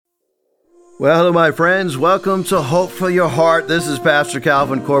Well, hello, my friends. Welcome to Hope for Your Heart. This is Pastor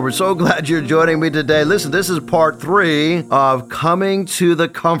Calvin Corbett. So glad you're joining me today. Listen, this is part 3 of Coming to the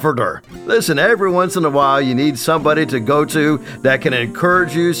Comforter. Listen, every once in a while, you need somebody to go to that can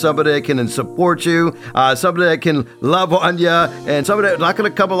encourage you, somebody that can support you, somebody that can love on you, and somebody that's not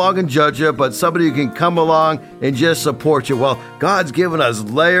going to come along and judge you, but somebody who can come along and just support you. Well, God's given us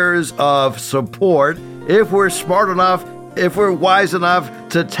layers of support if we're smart enough, if we're wise enough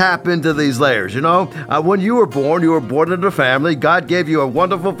to tap into these layers. When you were born into a family. God gave you a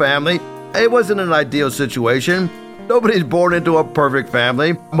wonderful family. It wasn't an ideal situation. Nobody's born into a perfect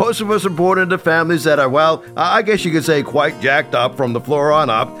family. Most of us are born into families that are, well, I guess you could say quite jacked up from the floor on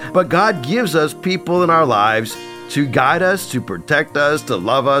up. But God gives us people in our lives to guide us, to protect us, to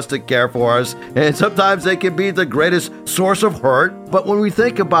love us, to care for us. And sometimes they can be the greatest source of hurt. But when we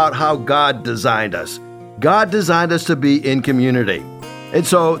think about how God designed us to be in community. And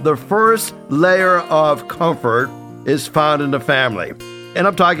so the first layer of comfort is found in the family. And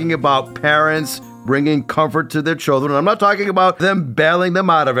I'm talking about parents bringing comfort to their children. I'm not talking about them bailing them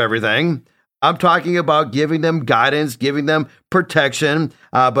out of everything. I'm talking about giving them guidance, giving them protection.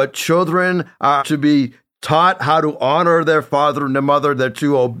 But children are to be taught how to honor their father and their mother. They're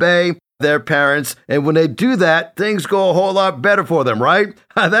to obey their parents. And when they do that, things go a whole lot better for them, right?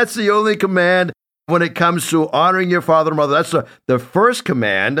 That's the only command when it comes to honoring your father and mother. That's the first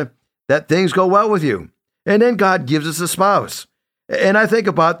command, that things go well with you. And then God gives us a spouse. And I think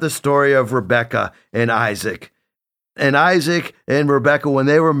about the story of Rebecca and Isaac. And Isaac and Rebecca, when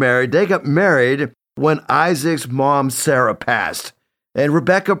they were married, they got married when Isaac's mom, Sarah, passed. And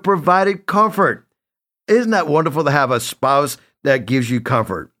Rebecca provided comfort. Isn't that wonderful to have a spouse that gives you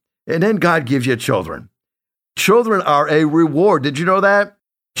comfort? And then God gives you children. Children are a reward. Did you know that?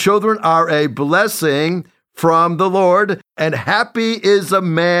 Children are a blessing from the Lord, and happy is a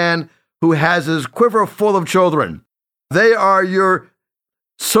man who has his quiver full of children. They are your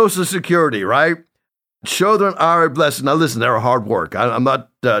Social Security, right? Children are a blessing. Now listen, they're hard work. I'm not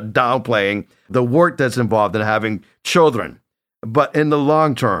downplaying the work that's involved in having children. But in the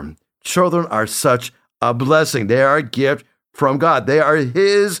long term, children are such a blessing. They are a gift from God. They are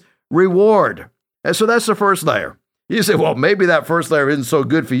His reward. And so that's the first layer. You say, well, maybe that first layer isn't so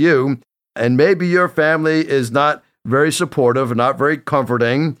good for you, and maybe your family is not very supportive, not very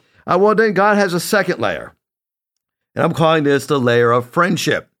comforting. Well, then God has a second layer, and I'm calling this the layer of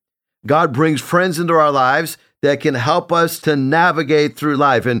friendship. God brings friends into our lives that can help us to navigate through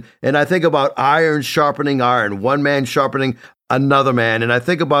life. And I think about iron sharpening iron, one man sharpening another man. And I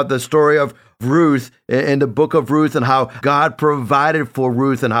think about the story of Ruth in the book of Ruth, and how God provided for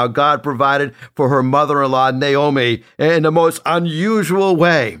Ruth and how God provided for her mother-in-law, Naomi, in the most unusual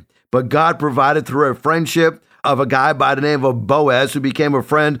way. But God provided through a friendship of a guy by the name of Boaz, who became a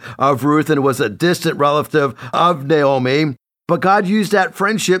friend of Ruth and was a distant relative of Naomi. But God used that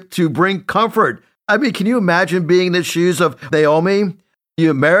friendship to bring comfort. I mean, can you imagine being in the shoes of Naomi?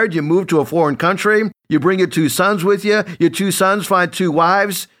 You're married, you move to a foreign country, you bring your 2 sons with you, your 2 sons find 2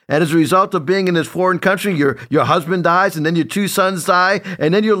 wives, and as a result of being in this foreign country, your husband dies, and then your 2 sons die,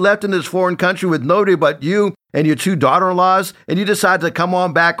 and then you're left in this foreign country with nobody but you and your 2 daughter-in-laws, and you decide to come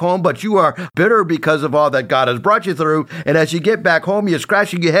on back home, but you are bitter because of all that God has brought you through, and as you get back home, you're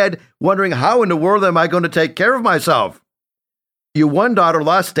scratching your head, wondering, how in the world am I going to take care of myself? Your one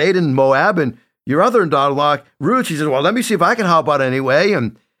daughter-in-law stayed in Moab, and your other daughter-in-law, Ruth, she said, well, let me see if I can help out anyway.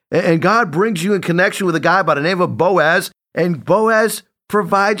 And God brings you in connection with a guy by the name of Boaz, and Boaz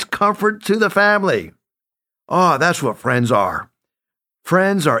provides comfort to the family. Oh, that's what friends are.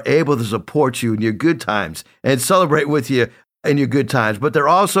 Friends are able to support you in your good times and celebrate with you in your good times, but they're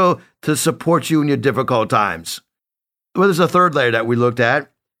also to support you in your difficult times. Well, there's a third layer that we looked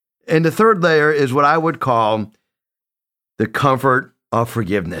at, and the third layer is what I would call the comfort of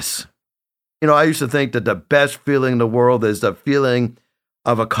forgiveness. I used to think that the best feeling in the world is the feeling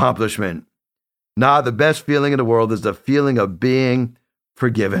of accomplishment. Now, the best feeling in the world is the feeling of being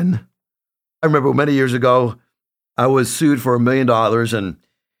forgiven. I remember many years ago, I was sued for $1 million, and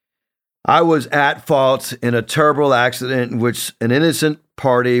I was at fault in a terrible accident in which an innocent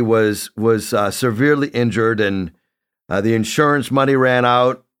party was severely injured, and the insurance money ran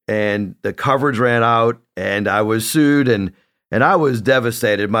out, and the coverage ran out, and I was sued, and I was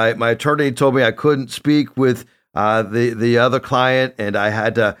devastated. My attorney told me I couldn't speak with the other client, and I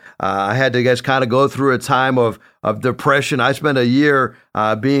had to guess kind of go through a time of depression. I spent a year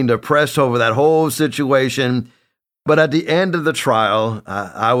being depressed over that whole situation. But at the end of the trial,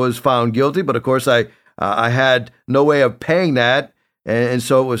 I was found guilty. But of course, I had no way of paying that, and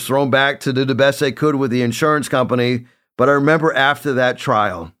so it was thrown back to do the best they could with the insurance company. But I remember after that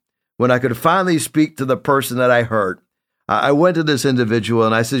trial, when I could finally speak to the person that I hurt, I went to this individual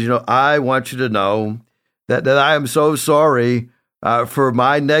and I said, I want you to know that I am so sorry for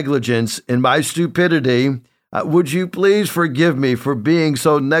my negligence and my stupidity. Would you please forgive me for being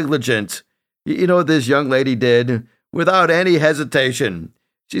so negligent? You know what this young lady did? Without any hesitation,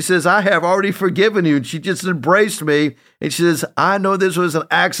 she says, I have already forgiven you. And she just embraced me. And she says, I know this was an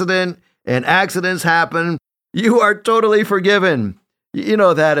accident and accidents happen. You are totally forgiven.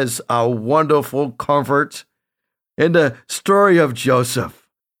 That is a wonderful comfort. In the story of Joseph,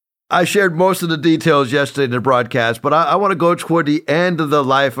 I shared most of the details yesterday in the broadcast, but I want to go toward the end of the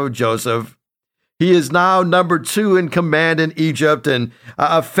life of Joseph. He is now number 2 in command in Egypt, and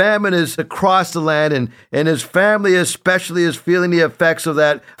a famine is across the land, and his family especially is feeling the effects of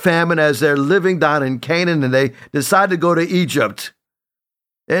that famine as they're living down in Canaan, and they decide to go to Egypt.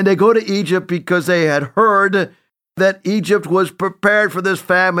 And they go to Egypt because they had heard that Egypt was prepared for this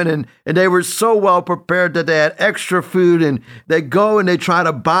famine, and they were so well prepared that they had extra food, and they go and they try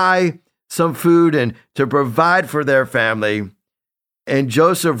to buy some food and to provide for their family. And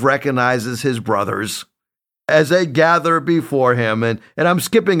Joseph recognizes his brothers as they gather before him. And I'm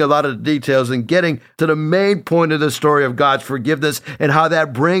skipping a lot of the details and getting to the main point of the story of God's forgiveness and how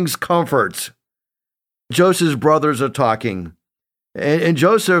that brings comfort. Joseph's brothers are talking, and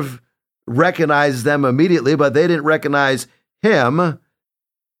Joseph recognized them immediately, but they didn't recognize him.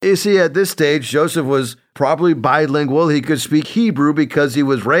 You see, at this stage, Joseph was probably bilingual. He could speak Hebrew because he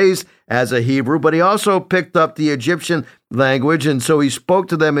was raised as a Hebrew, but he also picked up the Egyptian language, and so he spoke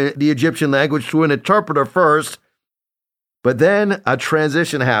to them in the Egyptian language through an interpreter first. But then a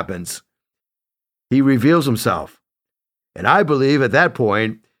transition happens. He reveals himself. And I believe at that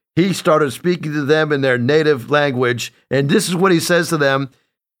point, he started speaking to them in their native language. And this is what he says to them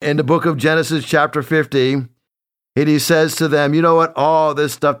in the book of Genesis chapter 50. And he says to them, you know what? All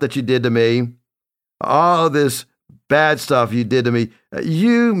this stuff that you did to me, all this bad stuff you did to me,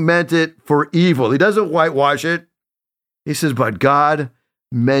 you meant it for evil. He doesn't whitewash it. He says, but God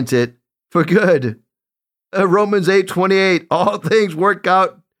meant it for good. Romans 8:28, all things work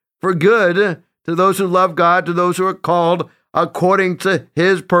out for good to those who love God, to those who are called according to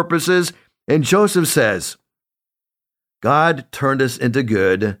his purposes. And Joseph says, God turned us into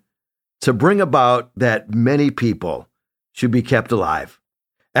good to bring about that many people should be kept alive,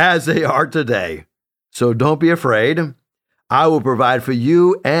 as they are today. So don't be afraid. I will provide for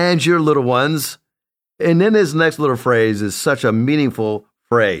you and your little ones. And then his next little phrase is such a meaningful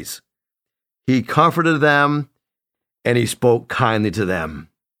phrase. He comforted them and he spoke kindly to them.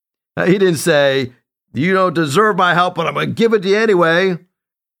 He didn't say, you don't deserve my help, but I'm going to give it to you anyway.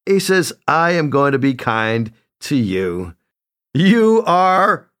 He says, I am going to be kind to you. You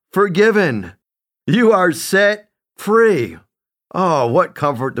are forgiven. You are set free. Oh, what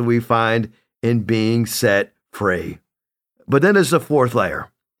comfort do we find in being set free? But then there's the fourth layer,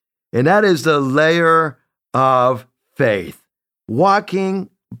 and that is the layer of faith. Walking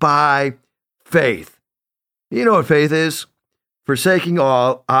by faith. You know what faith is? Forsaking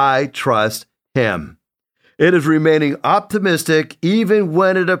all, I trust him. It is remaining optimistic even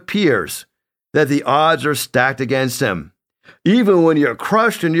when it appears that the odds are stacked against him. Even when you're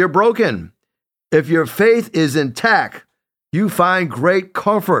crushed and you're broken. If your faith is intact, you find great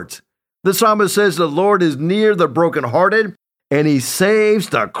comfort. The psalmist says the Lord is near the brokenhearted and he saves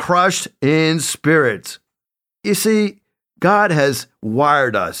the crushed in spirit. You see, God has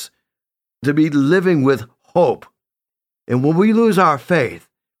wired us to be living with hope. And when we lose our faith,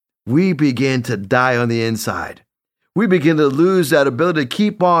 we begin to die on the inside. We begin to lose that ability to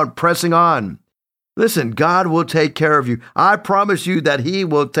keep on pressing on. Listen, God will take care of you. I promise you that he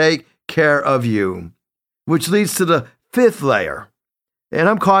will take care of you. Which leads to the fifth layer. And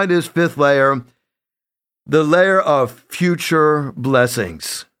I'm calling this fifth layer the layer of future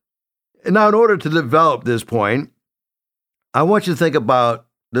blessings. And now, in order to develop this point, I want you to think about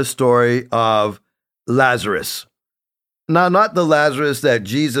the story of Lazarus. Now, not the Lazarus that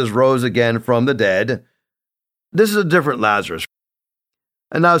Jesus rose again from the dead. This is a different Lazarus.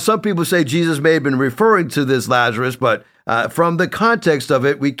 And now some people say Jesus may have been referring to this Lazarus, but from the context of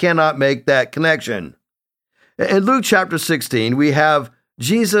it, we cannot make that connection. In Luke chapter 16, we have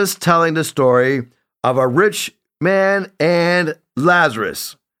Jesus telling the story of a rich man and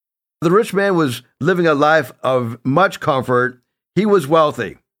Lazarus. The rich man was living a life of much comfort. He was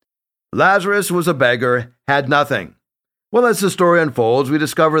wealthy. Lazarus was a beggar, had nothing. Well, as the story unfolds, we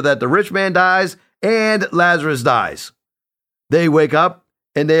discover that the rich man dies and Lazarus dies. They wake up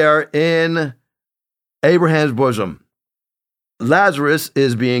and they are in Abraham's bosom. Lazarus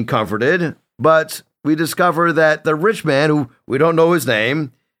is being comforted, but we discover that the rich man, who we don't know his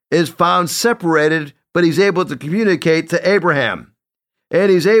name, is found separated, but he's able to communicate to Abraham. And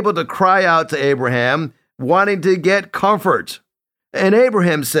he's able to cry out to Abraham, wanting to get comfort. And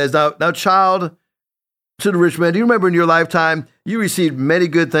Abraham says, now child, to the rich man, do you remember in your lifetime, you received many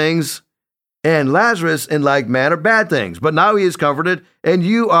good things, and Lazarus in like manner bad things, but now he is comforted, and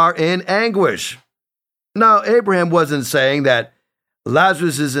you are in anguish. Now, Abraham wasn't saying that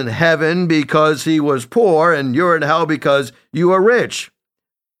Lazarus is in heaven because he was poor, and you're in hell because you are rich.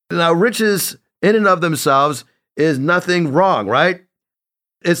 Now, riches in and of themselves is nothing wrong, right?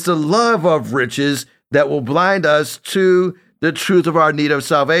 It's the love of riches that will blind us to the truth of our need of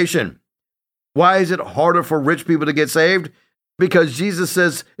salvation. Why is it harder for rich people to get saved? Because Jesus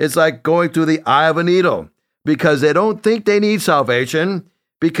says it's like going through the eye of a needle, because they don't think they need salvation,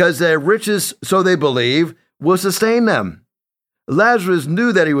 because their riches, so they believe, will sustain them. Lazarus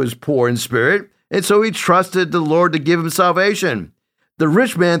knew that he was poor in spirit, and so he trusted the Lord to give him salvation. The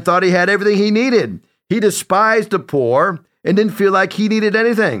rich man thought he had everything he needed. He despised the poor and didn't feel like he needed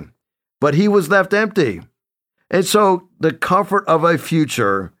anything, but he was left empty. And so the comfort of a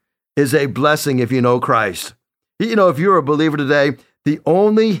future is a blessing if you know Christ. You know, if you're a believer today, the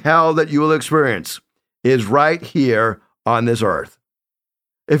only hell that you will experience is right here on this earth.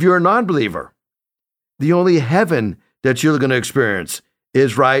 If you're a non-believer, the only heaven that you're going to experience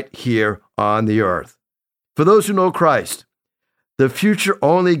is right here on the earth. For those who know Christ, the future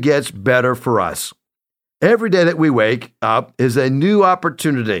only gets better for us. Every day that we wake up is a new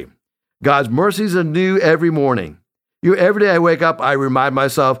opportunity. God's mercies are new every morning. Every day I wake up, I remind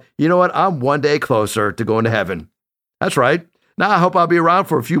myself, you know what? I'm one day closer to going to heaven. That's right. Now, I hope I'll be around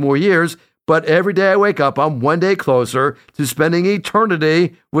for a few more years, but every day I wake up, I'm one day closer to spending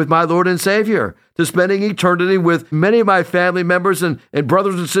eternity with my Lord and Savior, to spending eternity with many of my family members and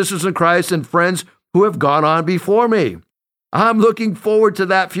brothers and sisters in Christ and friends who have gone on before me. I'm looking forward to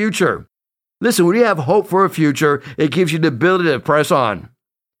that future. Listen, when you have hope for a future, it gives you the ability to press on.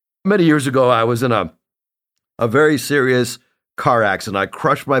 Many years ago, I was in a very serious car accident. I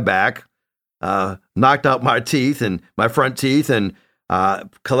crushed my back, knocked out my teeth and my front teeth, and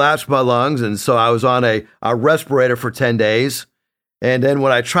collapsed my lungs. And so I was on a respirator for 10 days. And then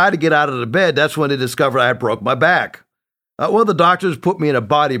when I tried to get out of the bed, that's when they discovered I had broke my back. Well, the doctors put me in a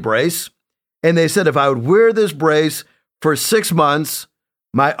body brace, and they said if I would wear this brace for 6 months,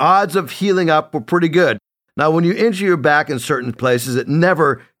 my odds of healing up were pretty good. Now, when you injure your back in certain places, it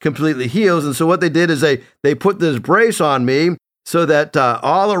never completely heals. And so what they did is they put this brace on me so that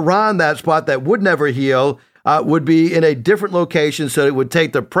all around that spot that would never heal would be in a different location, so it would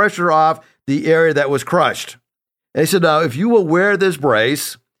take the pressure off the area that was crushed. And they said, now, if you will wear this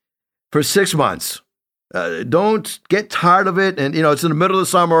brace for 6 months, don't get tired of it. And, it's in the middle of the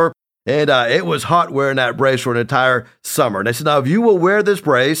summer, and it was hot wearing that brace for an entire summer. And they said, now, if you will wear this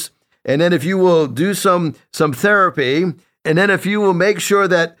brace, and then if you will do some therapy, and then if you will make sure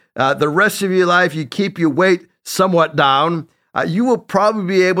that the rest of your life you keep your weight somewhat down, you will probably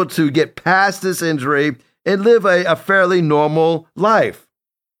be able to get past this injury and live a fairly normal life.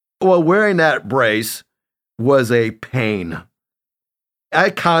 Well, wearing that brace was a pain. I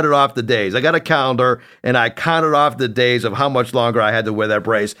counted off the days. I got a calendar, and I counted off the days of how much longer I had to wear that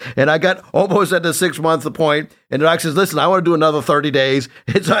brace. And I got almost at the 6 month point, and the doctor says, listen, I want to do another 30 days.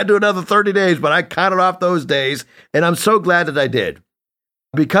 And so I do another 30 days, but I counted off those days, and I'm so glad that I did.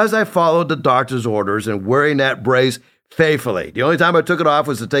 Because I followed the doctor's orders and wearing that brace faithfully. The only time I took it off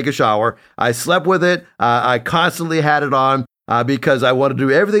was to take a shower. I slept with it. I constantly had it on because I wanted to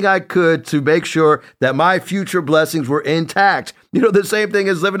do everything I could to make sure that my future blessings were intact. The same thing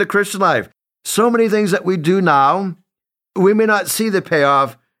as living a Christian life. So many things that we do now, we may not see the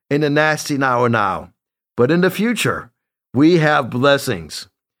payoff in the nasty now, but in the future, we have blessings.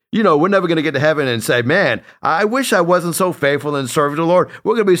 We're never going to get to heaven and say, man, I wish I wasn't so faithful in serving the Lord.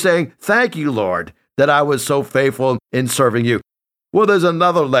 We're going to be saying, thank you, Lord, that I was so faithful in serving you. Well, there's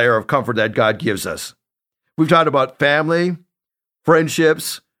another layer of comfort that God gives us. We've talked about family,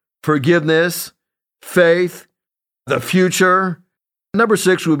 friendships, forgiveness, faith, the future. Number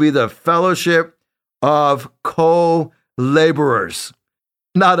 6 would be the fellowship of co-laborers.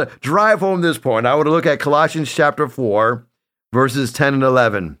 Now, to drive home this point, I want to look at Colossians chapter 4, verses 10 and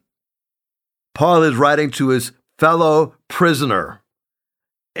 11. Paul is writing to his fellow prisoner,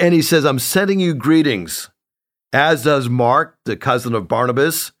 and he says, I'm sending you greetings, as does Mark, the cousin of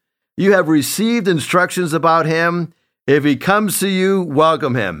Barnabas. You have received instructions about him. If he comes to you,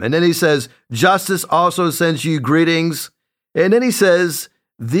 welcome him. And then he says, Justus also sends you greetings. And then he says,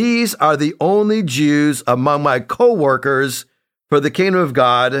 these are the only Jews among my co-workers for the kingdom of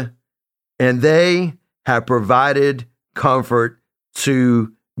God, and they have provided comfort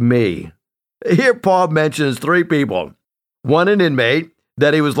to me. Here Paul mentions three people. One, an inmate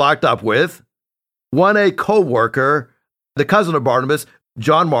that he was locked up with. One, a co-worker, the cousin of Barnabas,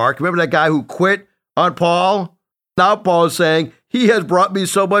 John Mark. Remember that guy who quit on Paul? Now Paul is saying, he has brought me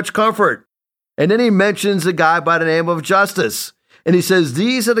so much comfort. And then he mentions a guy by the name of Justus. And he says,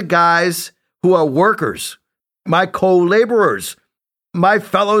 these are the guys who are workers, my co-laborers, my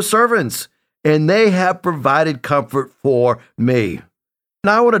fellow servants, and they have provided comfort for me.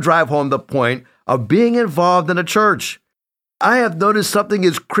 Now I want to drive home the point of being involved in a church. I have noticed something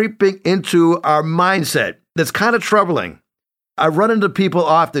is creeping into our mindset that's kind of troubling. I run into people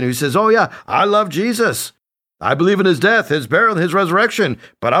often who says, oh yeah, I love Jesus. I believe in his death, his burial, and his resurrection,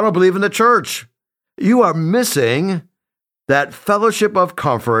 but I don't believe in the church. You are missing that fellowship of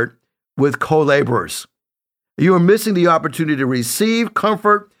comfort with co-laborers. You are missing the opportunity to receive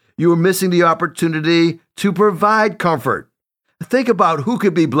comfort. You are missing the opportunity to provide comfort. Think about who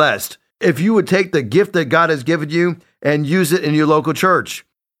could be blessed if you would take the gift that God has given you and use it in your local church.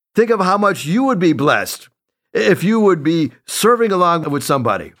 Think of how much you would be blessed if you would be serving along with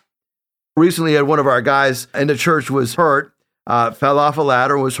somebody. Recently, one of our guys in the church was hurt, fell off a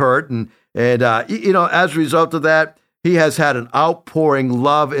ladder, was hurt, and as a result of that, he has had an outpouring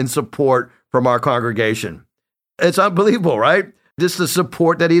love and support from our congregation. It's unbelievable, right? Just the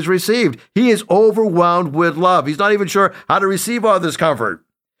support that he's received. He is overwhelmed with love. He's not even sure how to receive all this comfort.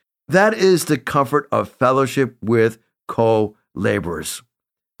 That is the comfort of fellowship with co-laborers.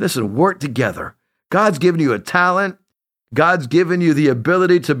 Listen, work together. God's given you a talent. God's given you the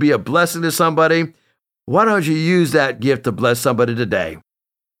ability to be a blessing to somebody. Why don't you use that gift to bless somebody today?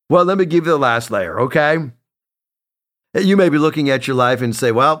 Well, let me give you the last layer, okay? You may be looking at your life and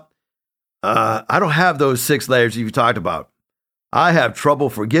say, well, I don't have those 6 layers you've talked about. I have trouble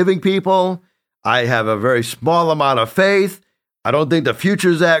forgiving people. I have a very small amount of faith. I don't think the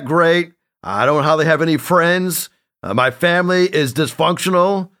future's that great. I don't hardly have any friends. My family is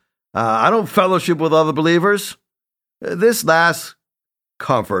dysfunctional. I don't fellowship with other believers. This last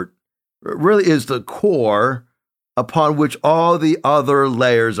comfort really is the core upon which all the other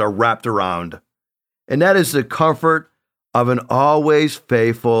layers are wrapped around. And that is the comfort of an always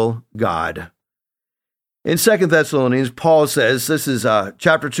faithful God. In 2 Thessalonians, Paul says, this is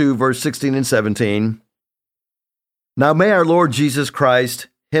chapter 2, verse 16 and 17. Now may our Lord Jesus Christ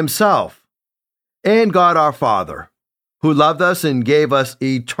himself and God our Father, who loved us and gave us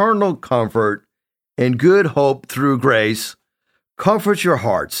eternal comfort and good hope through grace, comfort your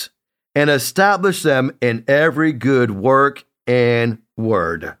hearts and establish them in every good work and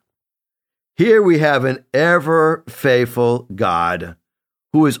word. Here we have an ever faithful God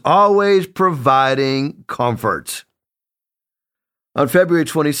who is always providing comfort. On February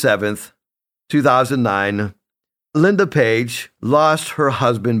 27th, 2009, Linda Page lost her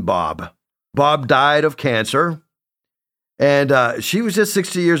husband, Bob. Bob died of cancer, and she was just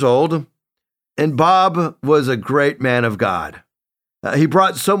 60 years old, and Bob was a great man of God. He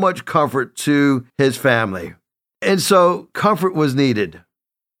brought so much comfort to his family, and so comfort was needed.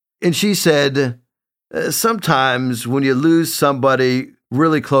 And she said, sometimes when you lose somebody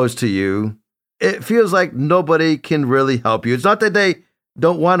really close to you, it feels like nobody can really help you. It's not that they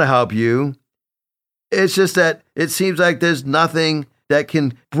don't want to help you. It's just that it seems like there's nothing that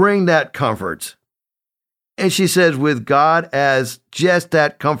can bring that comfort. And she says, with God as just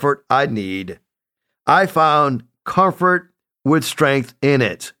that comfort I need, I found comfort with strength in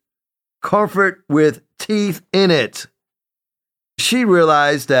it, comfort with teeth in it. She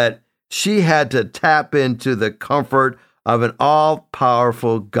realized that she had to tap into the comfort of an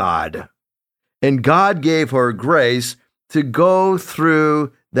all-powerful God. And God gave her grace to go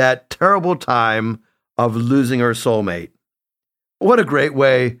through that terrible time of losing her soulmate. What a great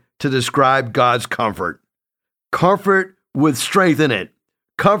way to describe God's comfort. Comfort with strength in it.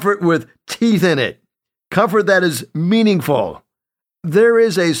 Comfort with teeth in it. Comfort that is meaningful. There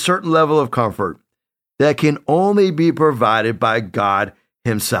is a certain level of comfort that can only be provided by God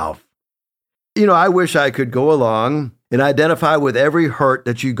himself. I wish I could go along and identify with every hurt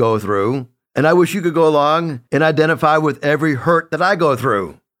that you go through. And I wish you could go along and identify with every hurt that I go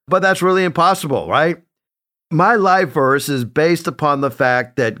through. But that's really impossible, right? My life verse is based upon the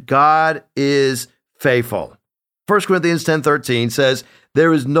fact that God is faithful. 1 Corinthians 10:13 says,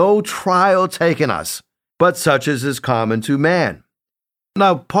 there is no trial taken us, but such as is common to man.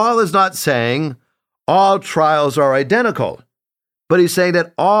 Now, Paul is not saying all trials are identical, but he's saying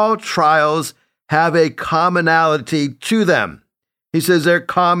that all trials have a commonality to them. He says they're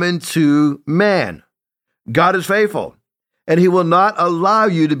common to man. God is faithful, and he will not allow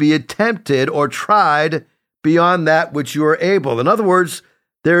you to be tempted or tried beyond that which you are able. In other words,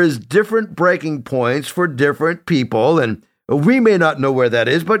 There is different breaking points for different people, and we may not know where that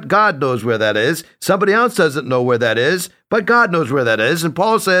is, but God knows where that is. Somebody else doesn't know where that is, but God knows where that is. And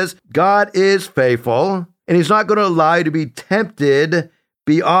Paul says, God is faithful, and he's not going to allow you to be tempted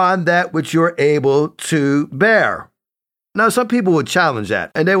beyond that which you're able to bear. Now, some people would challenge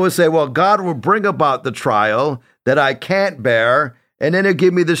that, and they will say, well, God will bring about the trial that I can't bear, and then he'll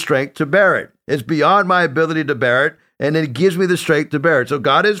give me the strength to bear it. It's beyond my ability to bear it, and then it gives me the strength to bear it. So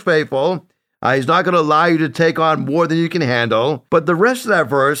God is faithful. He's not going to allow you to take on more than you can handle. But the rest of that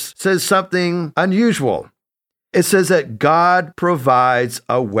verse says something unusual. It says that God provides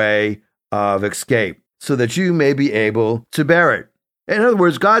a way of escape so that you may be able to bear it. In other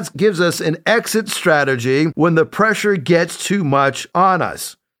words, God gives us an exit strategy when the pressure gets too much on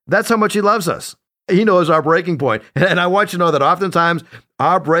us. That's how much he loves us. He knows our breaking point. And I want you to know that oftentimes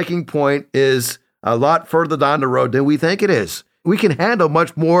our breaking point is a lot further down the road than we think it is. We can handle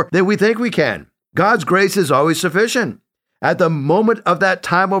much more than we think we can. God's grace is always sufficient. At the moment of that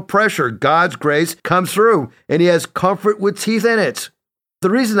time of pressure, God's grace comes through, and he has comfort with teeth in it. The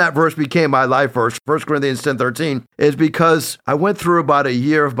reason that verse became my life verse, 1 Corinthians 10:13, is because I went through about a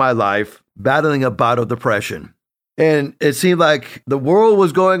year of my life battling a bout of depression. And it seemed like the world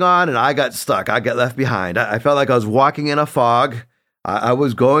was going on, and I got stuck. I got left behind. I felt like I was walking in a fog. I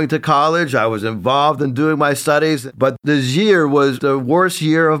was going to college. I was involved in doing my studies. But this year was the worst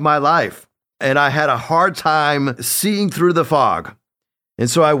year of my life. And I had a hard time seeing through the fog. And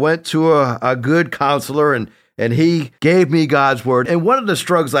so I went to a good counselor, and he gave me God's word. And one of the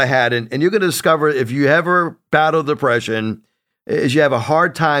struggles I had, and you're going to discover if you ever battle depression, is you have a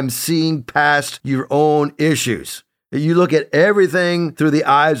hard time seeing past your own issues. You look at everything through the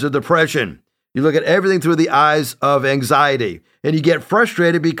eyes of depression. You look at everything through the eyes of anxiety, and you get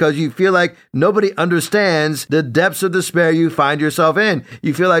frustrated because you feel like nobody understands the depths of despair you find yourself in.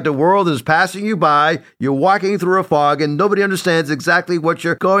 You feel like the world is passing you by, you're walking through a fog, and nobody understands exactly what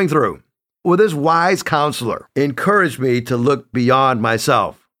you're going through. Well, this wise counselor encouraged me to look beyond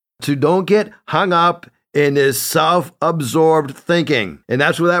myself, to don't get hung up in this self-absorbed thinking. And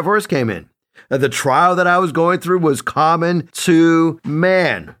that's where that verse came in. The trial that I was going through was common to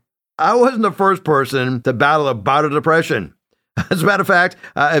man. I wasn't the first person to battle a bout of depression. As a matter of fact,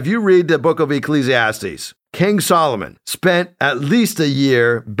 if you read the book of Ecclesiastes, King Solomon spent at least a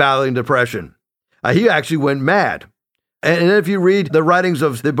year battling depression. He actually went mad. And if you read the writings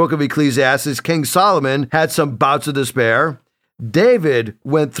of the book of Ecclesiastes, King Solomon had some bouts of despair. David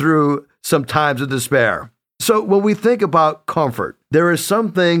went through some times of despair. So when we think about comfort, there are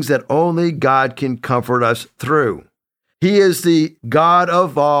some things that only God can comfort us through. He is the God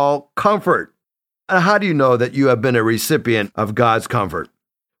of all comfort. And how do you know that you have been a recipient of God's comfort?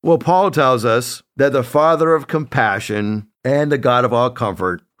 Well, Paul tells us that the Father of compassion and the God of all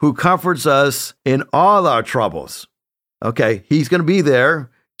comfort, who comforts us in all our troubles. Okay, he's going to be there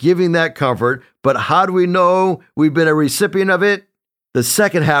giving that comfort, but how do we know we've been a recipient of it? The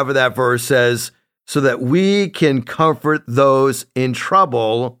second half of that verse says, so that we can comfort those in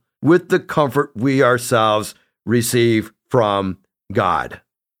trouble with the comfort we ourselves receive from God.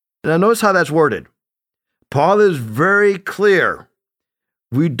 Now, notice how that's worded. Paul is very clear.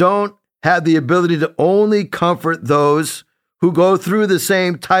 We don't have the ability to only comfort those who go through the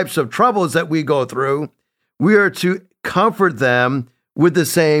same types of troubles that we go through. We are to comfort them with the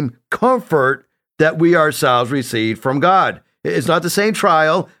same comfort that we ourselves receive from God. It's not the same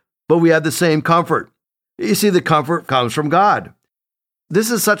trial, but we have the same comfort. You see, the comfort comes from God. This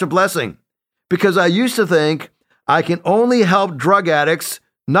is such a blessing because I used to think I can only help drug addicts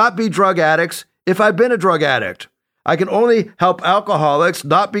not be drug addicts if I've been a drug addict. I can only help alcoholics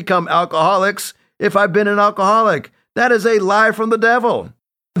not become alcoholics if I've been an alcoholic. That is a lie from the devil.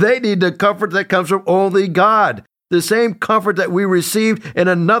 They need the comfort that comes from only God. The same comfort that we received in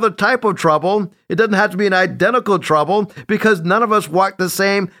another type of trouble. It doesn't have to be an identical trouble because none of us walk the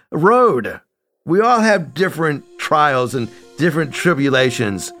same road. We all have different trials and different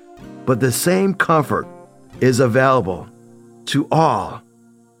tribulations, but the same comfort is available to all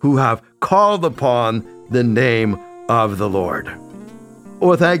who have called upon the name of the Lord.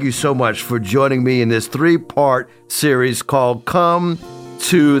 Well, thank you so much for joining me in this 3-part series called Come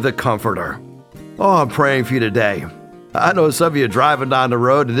to the Comforter. Oh, I'm praying for you today. I know some of you are driving down the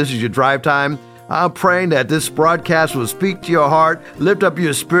road and this is your drive time. I'm praying that this broadcast will speak to your heart, lift up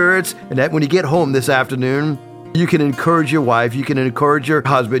your spirits, and that when you get home this afternoon, you can encourage your wife, you can encourage your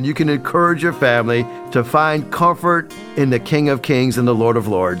husband, you can encourage your family to find comfort in the King of Kings and the Lord of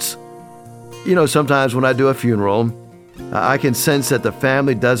Lords. You know, sometimes when I do a funeral, I can sense that the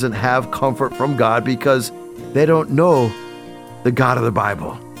family doesn't have comfort from God because they don't know the God of the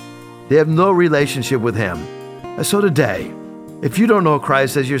Bible. They have no relationship with Him. And so today, if you don't know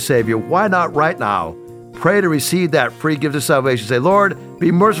Christ as your Savior, why not right now pray to receive that free gift of salvation? Say, Lord,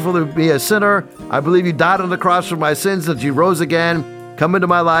 be merciful to me, a sinner. I believe you died on the cross for my sins, that you rose again. Come into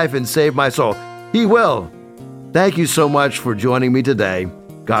my life and save my soul. He will. Thank you so much for joining me today.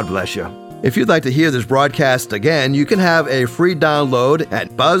 God bless you. If you'd like to hear this broadcast again, you can have a free download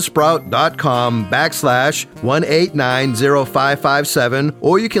at buzzsprout.com/1890557,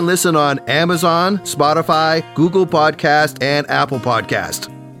 or you can listen on Amazon, Spotify, Google Podcast, and Apple Podcast.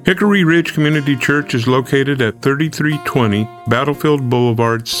 Hickory Ridge Community Church is located at 3320 Battlefield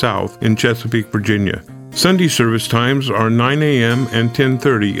Boulevard South in Chesapeake, Virginia. Sunday service times are 9 a.m. and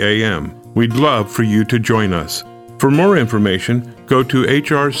 10:30 a.m. We'd love for you to join us. For more information, go to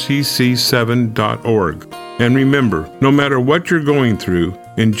hrcc7.org. And remember, no matter what you're going through,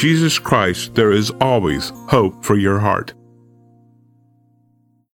 in Jesus Christ there is always hope for your heart.